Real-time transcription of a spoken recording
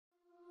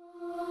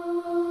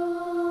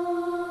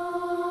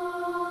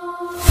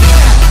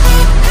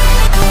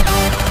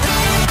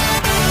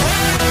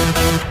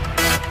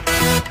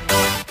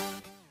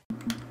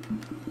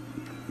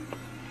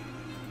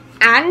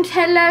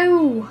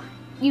Hello,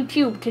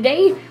 YouTube.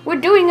 Today we're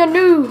doing a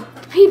new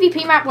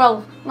PvP map.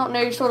 Well, not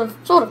new, sort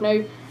of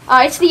new.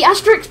 It's the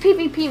Asterix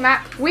PvP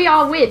map. We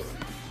are with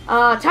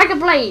TigR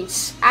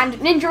Blaze and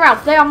Ninja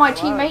Ralf. They are my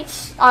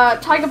teammates.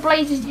 TigR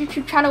Blaze's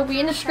YouTube channel will be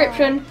in the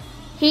description.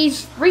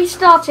 He's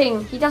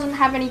restarting. He doesn't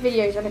have any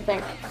videos, I don't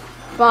think.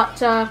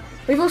 But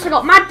we've also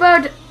got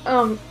Madbird,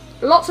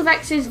 lots of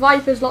X's,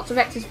 Vipers, lots of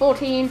X's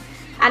 14,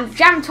 and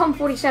Jam Tom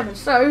 47.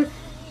 So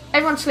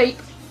everyone sleep,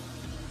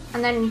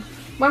 and then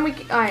when we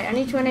alright, I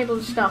need to enable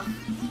the stuff.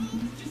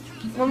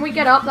 When we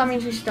get up, that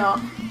means we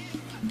start.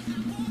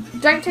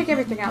 Don't take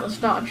everything out of the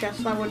starter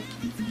chest. That would.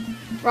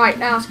 Right,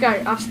 now let's go.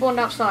 I've spawned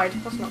outside.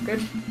 That's not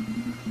good.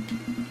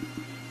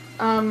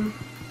 I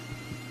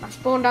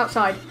spawned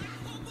outside,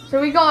 so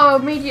we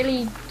gotta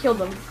immediately kill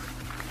them.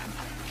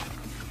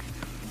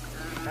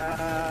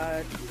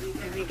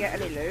 Did we get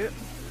any loot?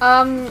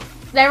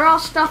 There are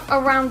stuff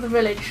around the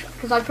village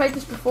because I played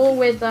this before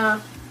with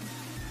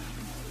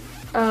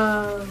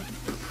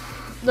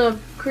the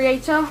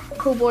creator,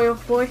 Cool Boy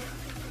Off Boy.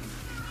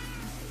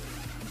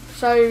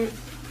 So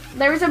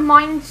there is a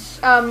mine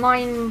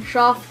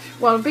shaft,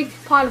 well, a big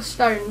pile of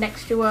stone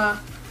next to the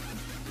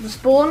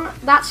spawn.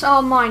 That's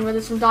our mine where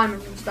there's some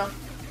diamonds and stuff.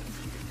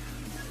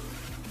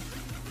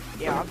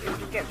 Yeah, I'll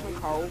just get some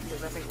coal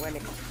because I think when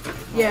it comes.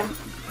 Yeah.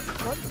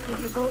 What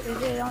difficult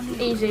is it on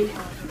the Easy.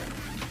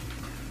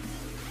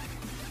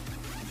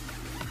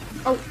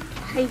 Oh,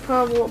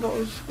 paper, water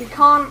bottles. We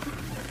can't.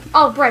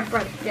 Oh, bread.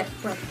 Yes,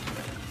 bread.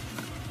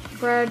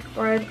 Bread.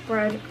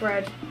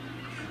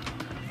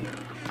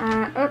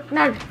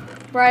 No.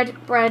 Bread,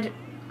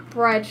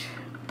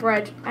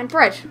 and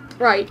bread.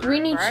 Right, we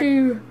need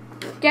to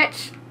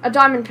get a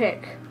diamond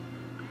pick.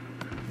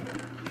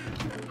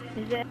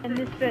 Is it in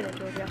this village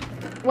or just?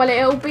 Well,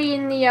 it'll be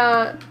in the,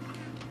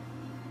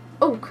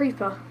 oh,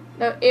 creeper.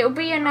 No, it'll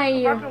be in a,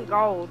 I have some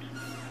gold.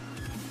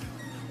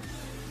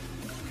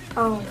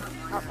 Oh.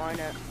 Can't mine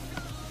it.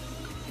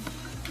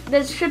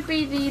 There should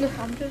be the,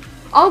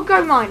 I'll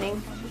go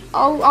mining.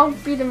 I'll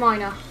be the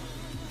miner.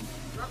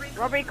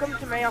 Robbie, come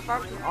to me. I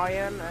found some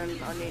iron and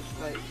I need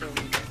like some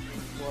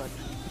wood.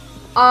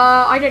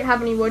 I don't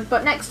have any wood,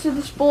 but next to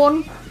the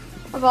spawn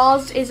of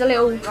ours is a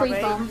little tree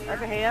Robbie, farm.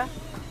 over here.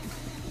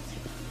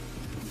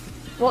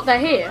 What, they're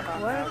here?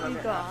 Where have you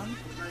gone?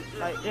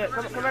 Like, yeah,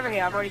 come over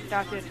here. I've already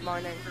started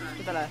mining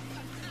to the left.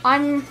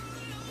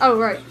 Oh,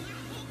 right.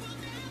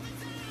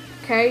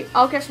 Okay,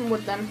 I'll get some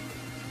wood then.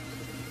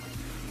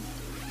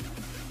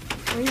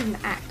 I need an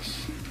axe.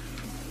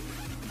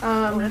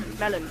 There's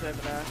melons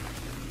over there.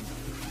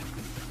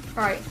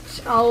 Right,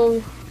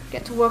 I'll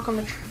get to work on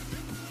the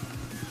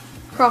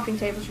crafting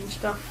tables and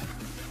stuff.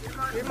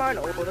 Do you mine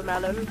all the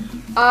melons?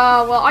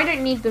 Well, I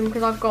don't need them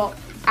because I've got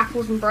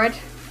apples and bread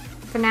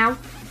for now.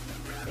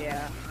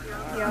 Yeah.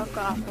 Yeah, I've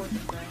got apples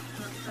and bread.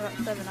 I've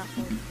got 7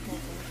 apples and 4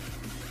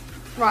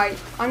 bread. Right,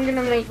 I'm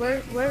gonna make.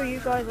 Where are you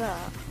guys at?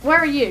 Where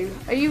are you?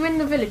 Are you in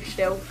the village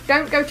still?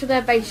 Don't go to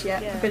their base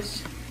yet Yeah.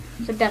 because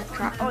it's a death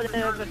trap. Oh,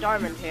 there's a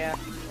diamond here.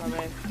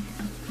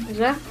 Is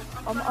there?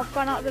 I've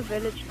gone out of the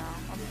village now.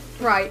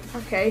 Right.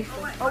 Okay.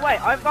 Oh wait,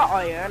 I've got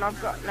iron.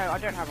 No, I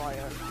don't have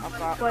iron. I've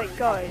got. Wait,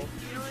 guys.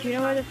 Do you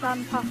know where the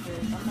sand path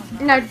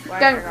is? No, Wait,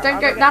 don't go.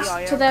 get That's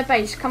the to their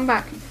base. Come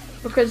back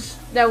because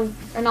they'll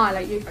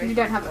annihilate you because you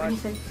don't have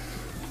anything.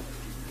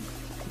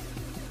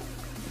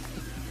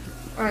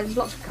 Alright, there's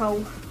lots of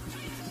coal.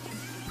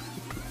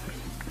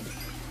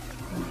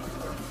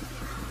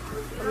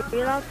 Are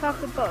we allowed to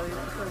have the bows?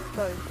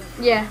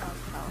 Yeah.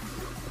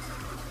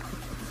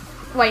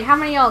 Wait, how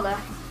many are there?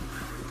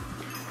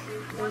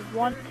 There's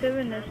 1, 2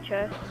 in this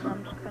chest, and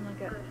I'm just gonna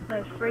get.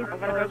 No, 3. I'm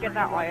gonna go get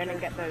that iron and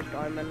get those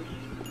diamonds.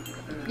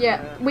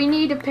 Yeah, we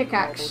need a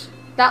pickaxe.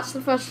 That's the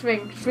first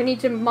thing, because we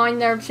need to mine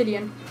their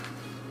obsidian.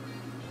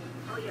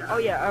 Oh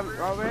yeah,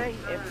 Robbie,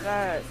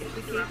 if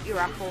we keep your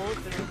apples,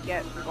 then we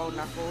get some golden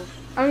apples.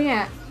 Oh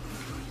yeah.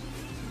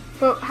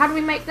 But how do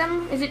we make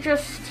them? Is it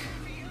just...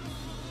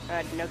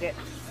 Nuggets.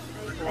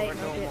 8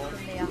 nuggets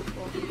in the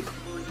apple.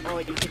 Or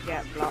you could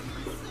get blocks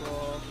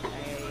for a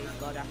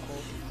god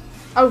apple.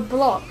 Oh,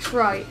 blocks,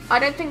 right. I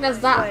don't think there's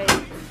that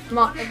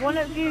much. Has one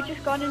of you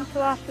just gone into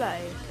our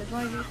place? Has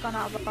one of you just gone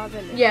out of our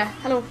village? Yeah,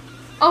 hello.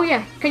 Oh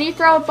yeah, can you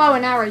throw a bow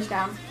and arrows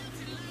down?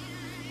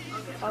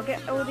 I'll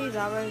get all these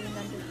arrows and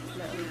then just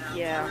split them.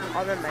 Yeah,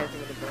 I'm amazing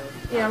with the bow.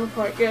 Yeah, I'm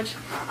quite good.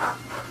 Okay.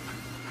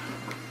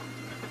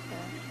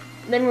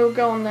 Then we'll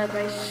go on their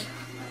base.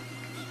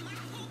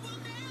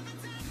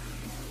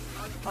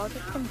 I'll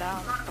just come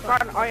down. I've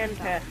got an iron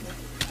chest.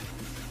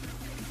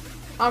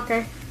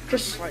 Okay,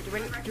 just... Right,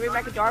 do we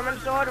make a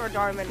diamond sword or a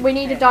diamond We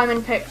need pick? a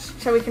diamond pick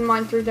so we can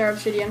mine through their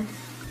obsidian.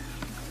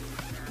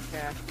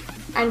 Yeah.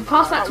 And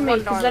pass that to me, one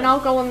because then diamond.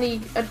 I'll go on the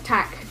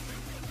attack.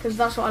 Because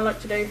that's what I like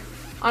to do.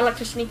 I like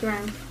to sneak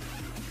around.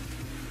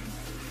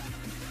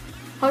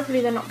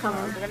 Hopefully they're not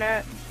coming. I'm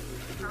gonna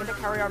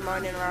carry on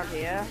mining around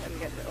here and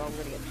get the, I'm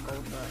gonna get the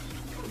gold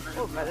first.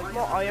 Oh, man, there's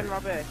more iron,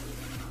 Robbie.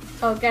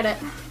 Oh, get it.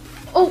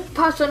 Oh,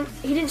 person!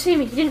 He didn't see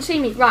me.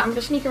 Right, I'm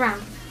gonna sneak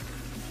around.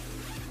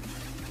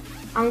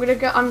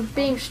 I'm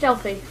being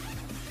stealthy.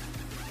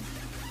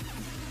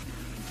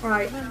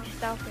 Right. I'm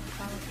stealthing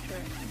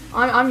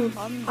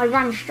Asterix. I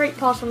ran straight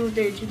past one of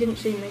the dudes. He didn't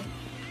see me.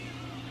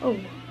 Oh,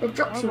 they've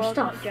dropped My some world's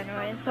stuff. not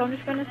generating, so I'm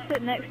just going to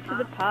sit next to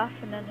the path,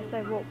 and then if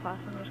they walk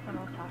past, I'm just going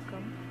to attack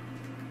them.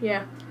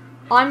 Yeah.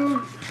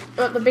 I'm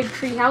at the big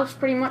tree house,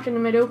 pretty much in the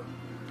middle.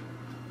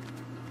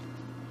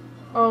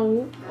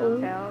 Oh.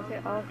 Okay,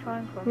 I'll try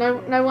and cross No,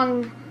 it. no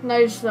one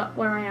knows that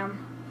where I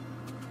am.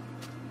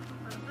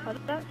 I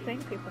don't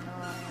think people know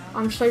where I am.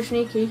 I'm so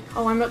sneaky.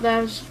 Oh, I'm up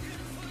there.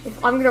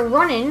 If I'm gonna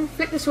run in,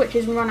 flick the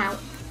switches, and run out.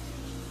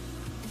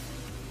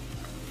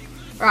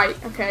 Right.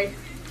 Okay.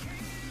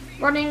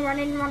 Running.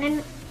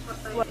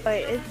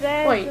 Wait, is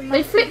there... Wait,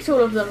 they flicked all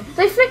of them.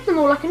 They flicked them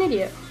all like an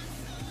idiot.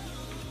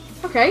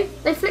 Okay,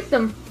 they flicked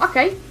them.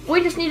 Okay,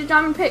 we just need a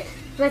diamond pick.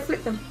 They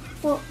flicked them.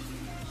 What?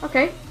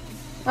 Okay.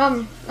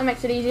 That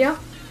makes it easier.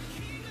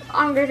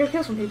 I'm gonna go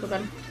kill some people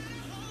then.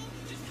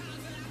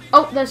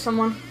 Oh, there's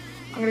someone.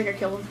 I'm gonna go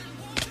kill them.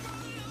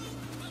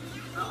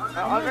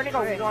 I've only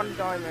got one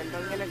diamond.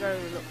 I'm gonna go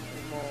look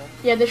for more.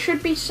 Yeah, there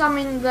should be some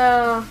in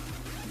the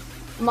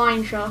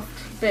mine shaft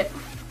bit.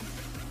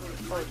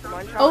 Oh, it's the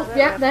mine shaft, Oh, is it?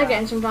 yeah, Where's they're that?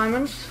 getting some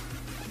diamonds.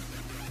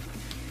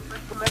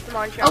 Where's the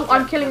mine shaft? Oh,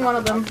 I'm killing one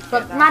of them.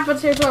 But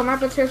Madbird's here as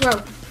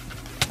well.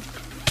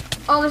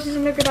 Oh, this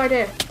isn't a good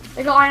idea.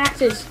 They got iron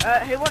axes.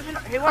 Who wants an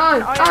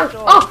iron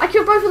sword? Oh, I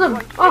killed both of them.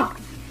 Oh,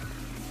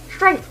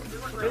 strength.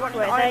 Who wants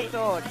Wait, an iron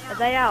sword? Are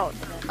they out?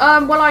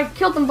 Well, I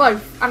killed them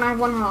both, and I have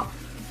 1 heart.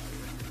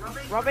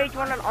 Robbie, do you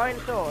want an iron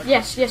sword?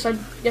 Yes,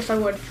 I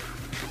would.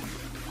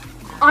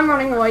 I'm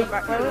running away. Come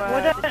back to,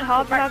 What don't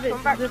Harvey have it?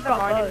 come back to We've the got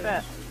mining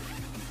bows. bit.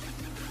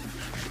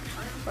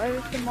 Where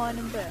is the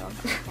mining bit? I can't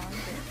find it.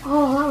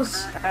 Oh, that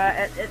was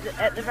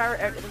At the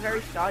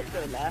very start, go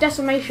left.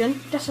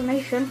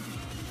 decimation.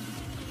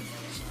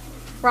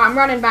 Right, I'm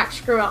running back.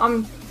 Screw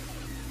it.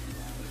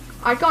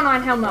 I got an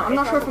iron helmet. I'm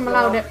not sure if I'm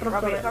allowed it, but I've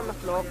Robbie, got it's it. on the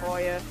floor for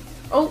you.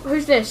 Oh,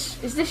 who's this?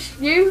 Is this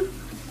you?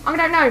 I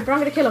don't know, but I'm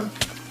gonna kill him.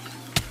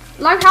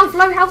 Low health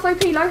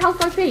OP.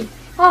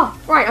 Oh,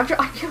 right,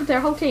 I killed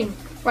their whole team.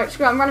 Right,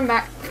 screw it, I'm running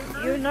back.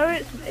 You know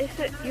it's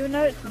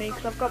me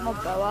because I've got my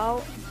bow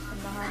out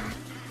in my hand,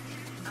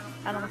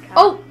 and I'm a cat.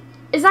 Oh,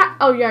 is that?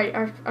 Oh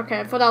yeah. Okay,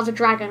 I thought that was a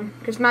dragon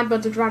because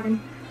Madbird's a dragon.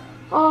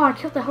 Oh, I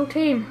killed the whole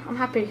team. I'm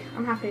happy.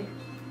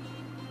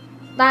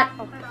 That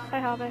Hey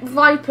Harvey.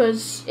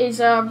 Vipers is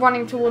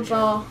running towards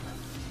our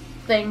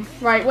thing.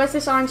 Right, where's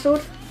this iron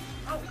sword?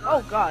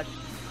 Oh god,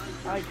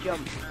 I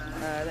jumped.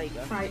 There you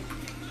go. Right.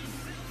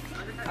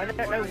 I don't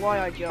know why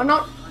I jumped. I'm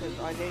not. Because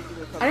I knew you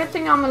were coming. I don't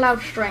think I'm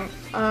allowed strength.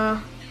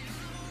 I'll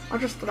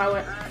just throw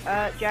it.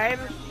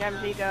 James,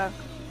 you go.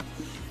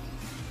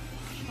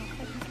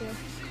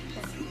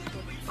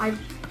 I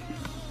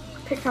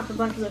picked up a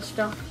bunch of this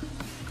stuff.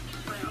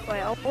 Wait,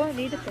 I won't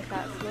need a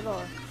pickaxe, will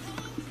I?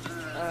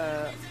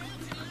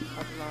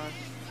 I don't know.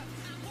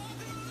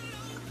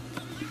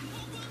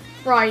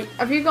 Right,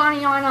 have you got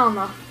any iron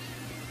armor?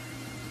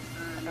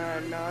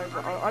 No,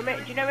 but I mean,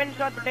 do you know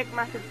inside the big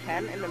massive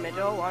tent in the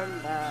middle?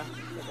 I'm there.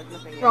 There's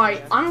nothing in Right,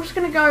 here. I'm just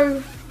gonna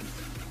go.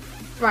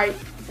 Right,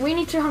 we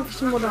need to hunt for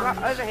some more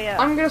diamonds. Over here.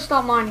 I'm gonna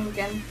start mining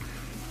again.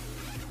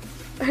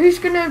 Who's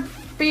gonna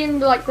be in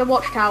like the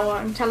watchtower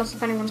and tell us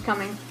if anyone's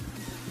coming?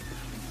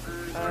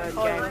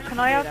 James, Can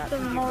I do have that,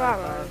 some you more go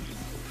arrows?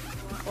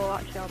 first. Well,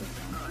 actually, I'll be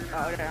fine. Oh,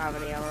 I don't have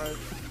any arrows.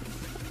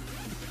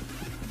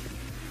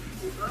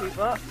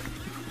 $2.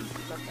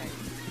 Nothing.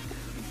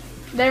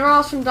 There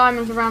are some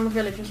diamonds around the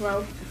village as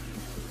well.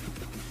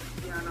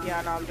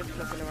 Yeah, no, I'm just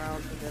looking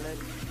around the village.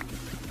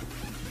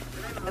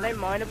 Are they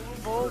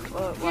mineable?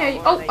 Or, Yeah.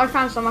 what Oh, are they? I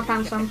found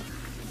some.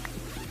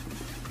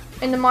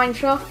 In the mine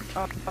shaft.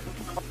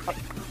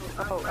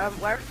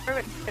 Where is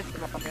it?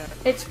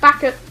 It's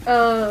back at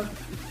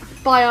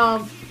by our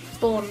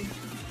spawn.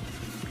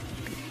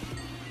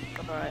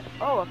 Alright.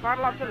 Oh, I found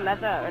lots of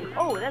leather, and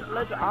oh, there's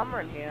loads of armor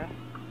in here.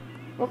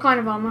 What kind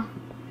of armor?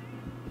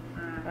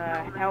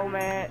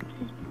 Helmet,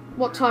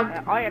 What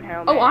type? iron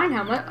helmet. Oh, iron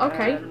helmet.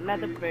 Okay.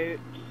 Leather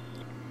boots.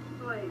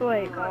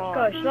 Wait,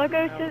 guys, should I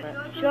go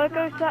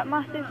to that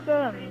massive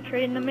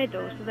tree in the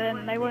middle so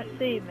then they won't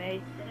see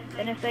me?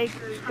 And if they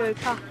go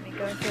past me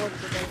going towards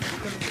the game, I'm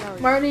gonna tell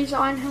you. Where are these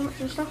iron helmets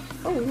and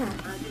stuff? Oh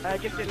yeah.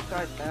 Just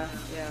inside there.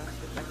 Yeah,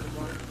 the second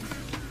one.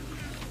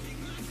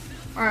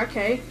 Alright,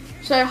 okay.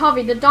 So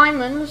Harvey, the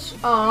diamonds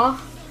are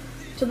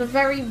to the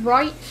very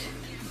right,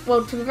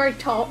 well, to the very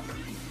top,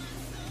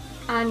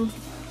 and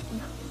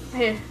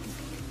here.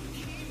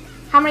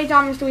 How many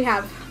diamonds do we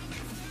have?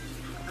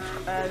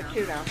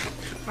 2 now.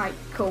 Right,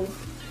 cool.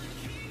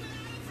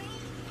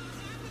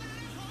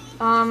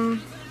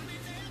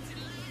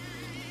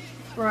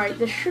 Right,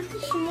 there should be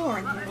some more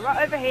in here.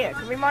 Right over here.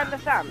 Can we mine the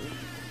sand?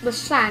 The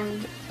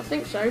sand, I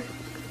think so.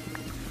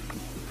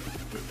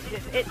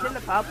 It's in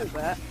the purple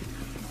bit.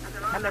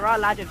 And there are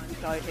ladders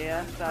inside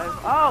here, so...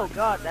 Oh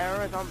god, there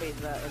are zombies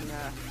in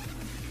there.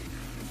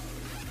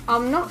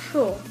 I'm not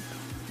sure.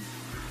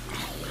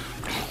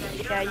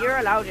 Yeah, you're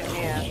allowed in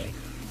here.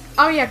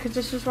 Oh yeah, because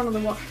this is one of the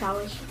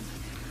watchtowers.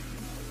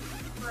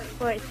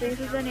 Wait, see if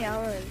there's any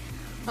arrows.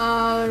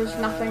 There's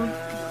nothing.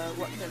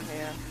 What's in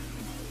here?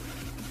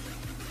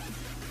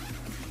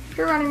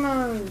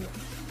 Geronimo. There's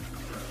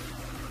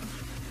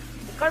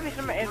gotta be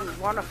something in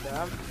one of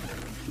them.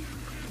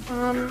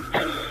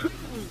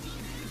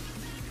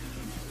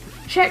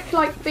 Check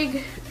like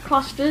big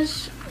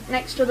clusters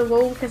next to the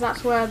wall because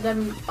that's where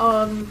them.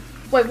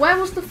 Wait, where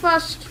was the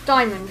first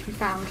diamond you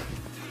found?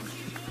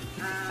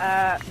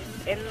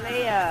 In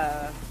the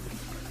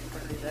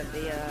what is it?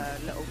 The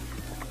little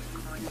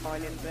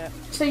mining bit.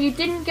 So you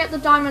didn't get the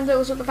diamond that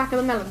was at the back of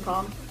the melon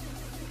farm?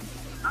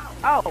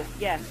 Oh,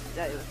 yes,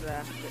 that was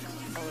there.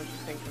 I was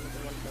just thinking of the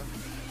one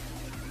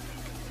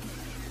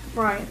for...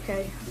 Right.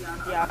 Okay.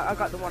 Yeah, I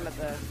got the one at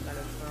the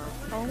melon farm.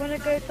 I'm gonna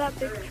go to that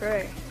big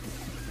tree.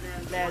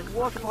 There's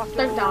water bottles.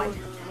 Don't die.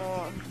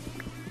 More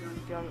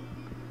junk.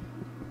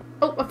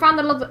 Oh, I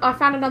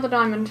found another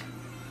diamond.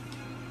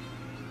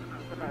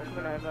 It's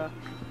coming over.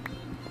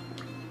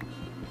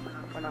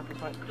 When I can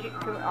find...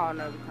 Oh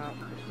no, we can't.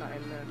 It's not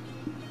in there.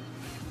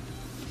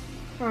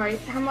 Right.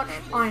 How much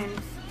iron?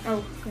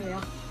 Oh, here we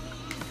are.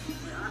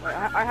 Wait,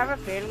 I have a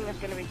feeling there's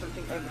gonna be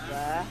something over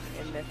there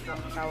in this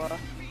tower.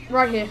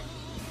 Right here.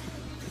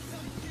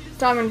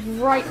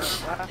 Diamond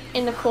right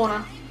in the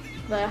corner.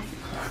 There.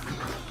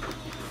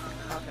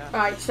 Okay.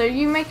 Right, so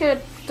you make a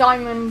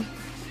diamond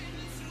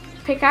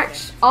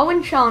pickaxe. I'll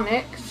enchant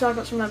it because I've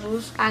got some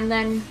levels, and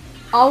then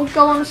I'll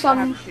go on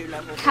some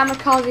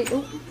kamikaze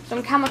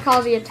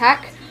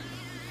attack.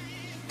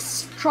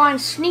 Try and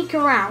sneak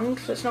around,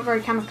 so it's not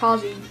very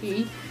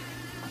kamikaze-y.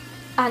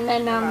 And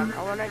then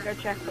I wanna go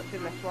check what's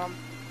in this one.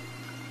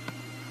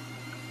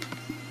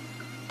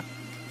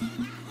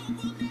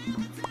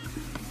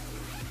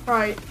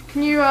 Right,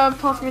 can you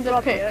pass me the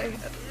pick?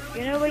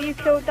 You know where you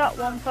killed that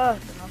one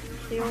person? I can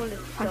see all his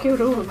stuff. I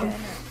killed all of them.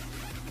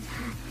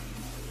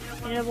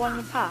 You know, one in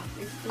the path.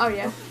 Oh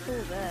yeah. It's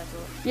still there,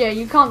 but... Yeah,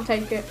 you can't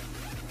take it.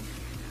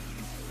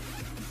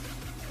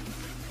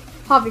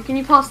 Harvey, can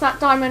you pass that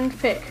diamond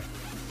pick?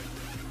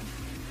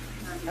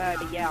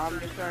 Yeah, I'm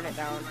just throwing it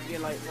down.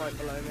 You're like right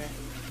below me.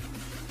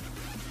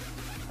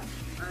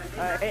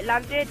 It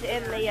landed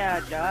in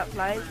the dirt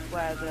place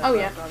where the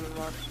diamond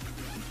was.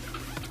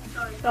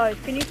 Guys,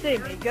 can you see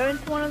me? Go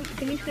into one of...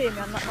 Can you see me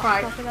on that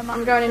Right,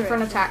 I'm going in for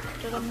an attack.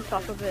 Just on the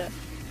top of it.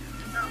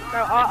 So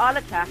I'll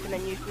attack and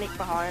then you sneak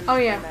behind. Oh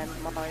yeah. And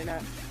then mine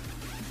it.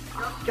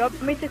 Do you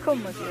want me to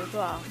come with you as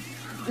well?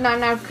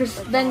 No,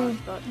 because then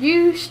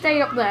you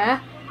stay up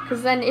there.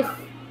 Because then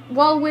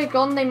while we're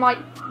gone, they might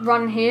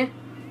run here.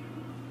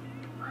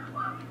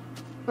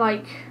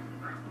 Like...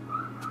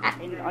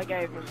 I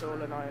gave us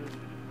all an iron.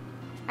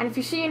 And if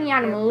you see any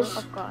animals,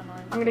 I've got an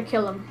iron. I'm gonna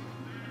kill them.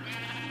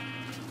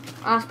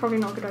 That's probably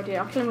not a good idea.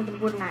 I'll kill him with a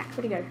wooden axe.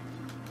 Where'd he go?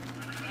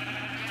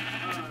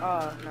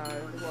 Oh no,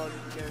 the world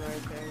is doing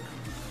anything.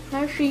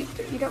 No sheep.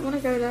 You don't want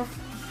to go there.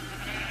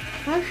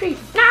 No sheep.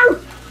 No!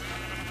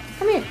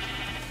 Come here.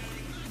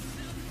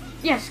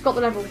 Yes, got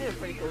the level. This is a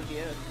pretty cool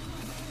view.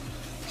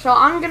 So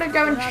I'm gonna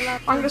go and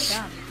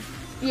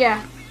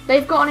yeah.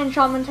 They've got an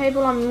enchantment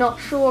table. I'm not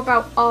sure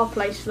about our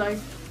place though.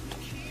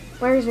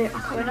 Where is it?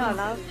 We're not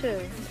allowed to.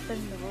 It's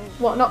in the rules.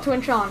 What? Not to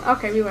enchant?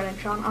 Okay, we won't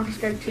enchant. I'll just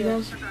go to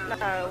theirs.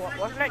 No,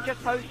 wasn't it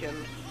just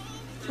potions?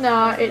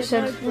 No, it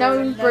said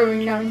no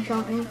brewing, no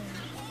enchanting.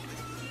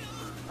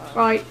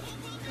 Right. I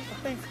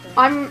think so.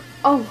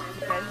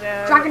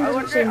 Dragon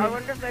doesn't see me. I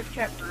wonder if they've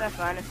checked their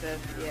furnaces.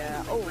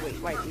 Yeah. Oh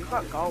wait, you've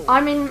got gold.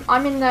 I'm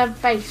in their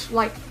base.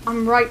 Like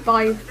I'm right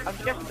by.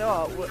 I've just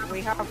thought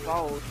we have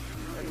gold,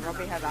 and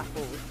Robbie has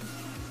apples.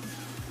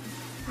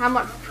 How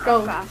much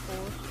gold? I've got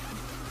apples.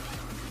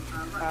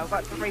 I've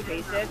got 3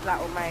 pieces. That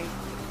will make.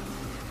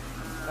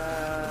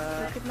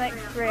 We could make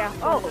 3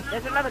 apples. Oh,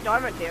 there's another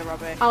diamond here,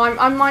 Robbie. Oh,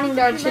 I'm mining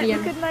their We could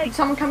obsidian. make- Can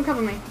someone come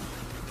cover me?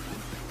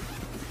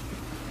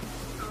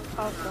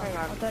 Oh, God. Hang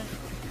on. I don't...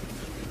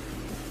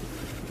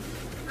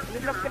 I'm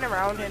just looking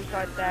around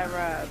inside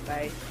their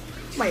base.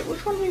 Wait,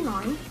 which one do you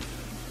mine?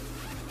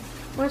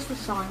 Where's the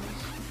signs?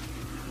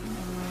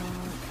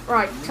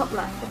 Right, top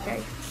left.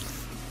 Okay.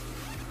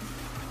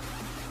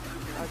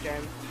 Oh,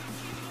 James.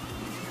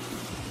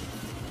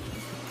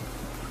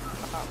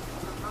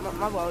 Oh,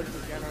 my world is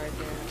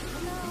generating.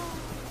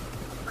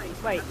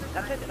 Wait,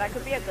 that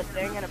could be a good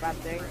thing and a bad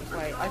thing.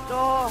 Wait, I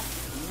saw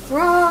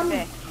Run!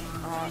 this.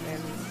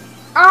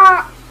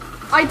 Ah!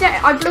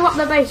 I blew up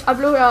their base. I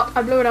blew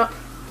it up.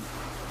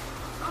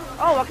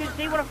 Oh, I can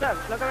see one of them.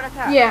 Look, go and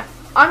attack. Yeah.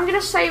 I'm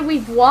gonna say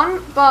we've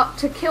won, but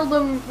to kill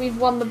them, we've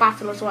won the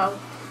battle as well.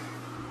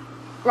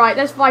 Right,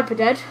 there's Viper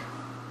dead.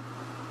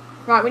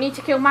 Right, we need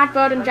to kill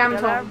Madbird and Jam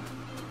Tom.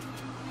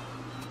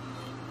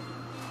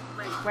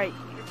 Wait,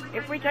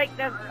 if we take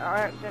them,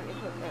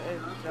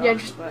 Yeah,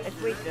 just but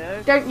if we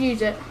do, don't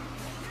use it.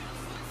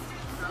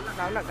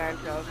 no, I'm not going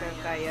to. I was going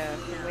to say,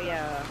 can we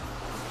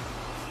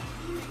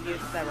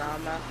use their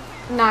armor?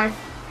 No.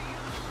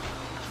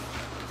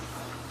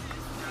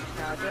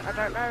 No, I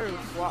don't know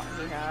what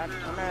he had.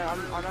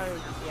 I know,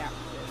 yeah.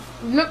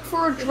 Look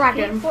for a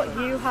dragon. Keep what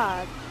you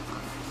had.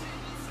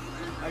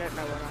 I don't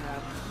know what I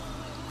have.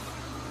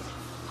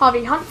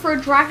 Harvey, hunt for a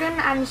dragon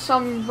and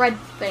some red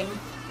thing.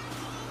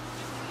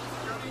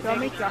 you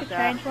want me to Just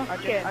change my I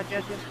skin?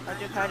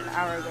 just heard an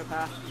arrow go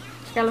past.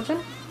 Skeleton.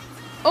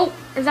 Oh,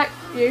 is that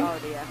you? Oh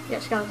dear. Yeah,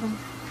 skeleton.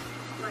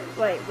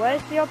 Wait,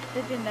 where's the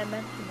obsidian they're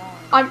meant to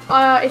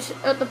mine? It's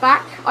at the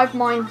back. I've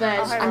mined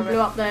theirs Oh, hey, and Robert. blew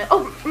up there.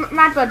 Oh,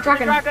 Madbird,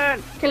 dragon.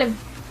 Dragon! Kill him.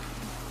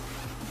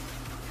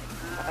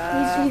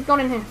 He's gone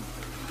in here.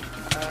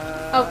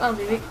 Oh, that was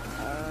easy.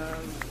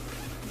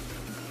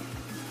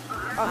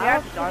 Oh, he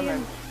has a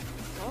diamond.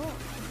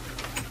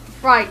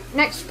 Right,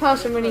 next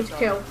person we need to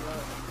kill.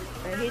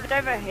 He's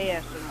over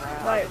here somewhere.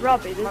 Right,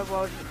 Robbie, My there's,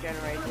 world is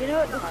generated. you know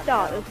at the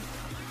start,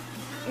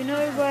 you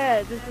know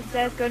where there's the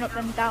stairs going up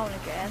and down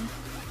again?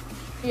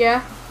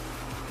 Yeah.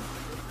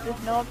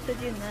 There's no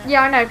obsidian there.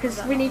 Yeah, I know, because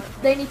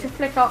they need to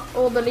flick up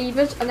all the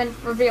levers and then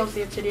reveals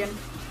the obsidian.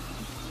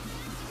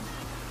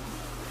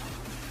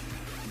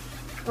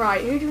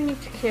 Right, who do we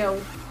need to kill?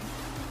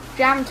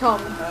 Jam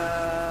Tom.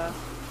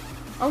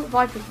 Oh,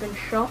 Viper's been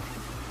shot.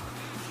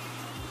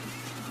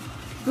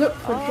 Look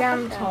for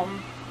Jam okay.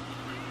 Tom.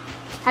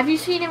 Have you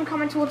seen him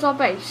coming towards our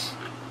base?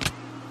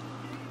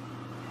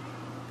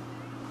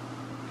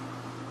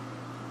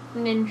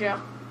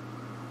 Ninja.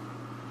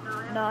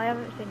 No, I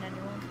haven't seen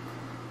anyone.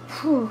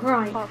 Phew,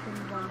 right. Apart from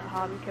the one that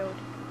Harvey killed.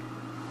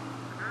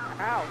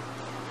 Ow.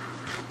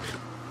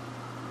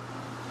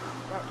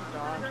 About to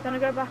die. I'm just gonna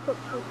go back up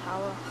to the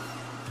tower.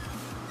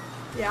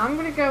 Yeah, I'm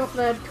gonna go up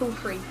the tall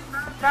tree.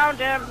 Found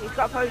him. He's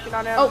got a potion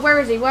on him. Oh, where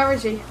is he? Where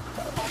is he?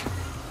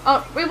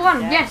 Oh, we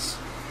won. Yeah. Yes.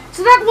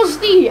 So that was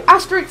the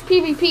Asterix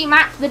PvP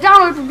map. The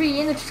download will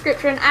be in the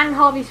description, and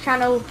Harvey's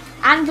channel,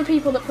 and the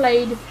people that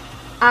played,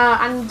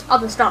 and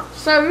other stuff.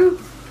 So,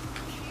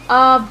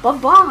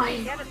 bye-bye.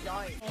 He had a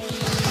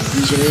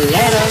diamond. You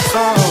let us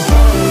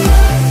fall.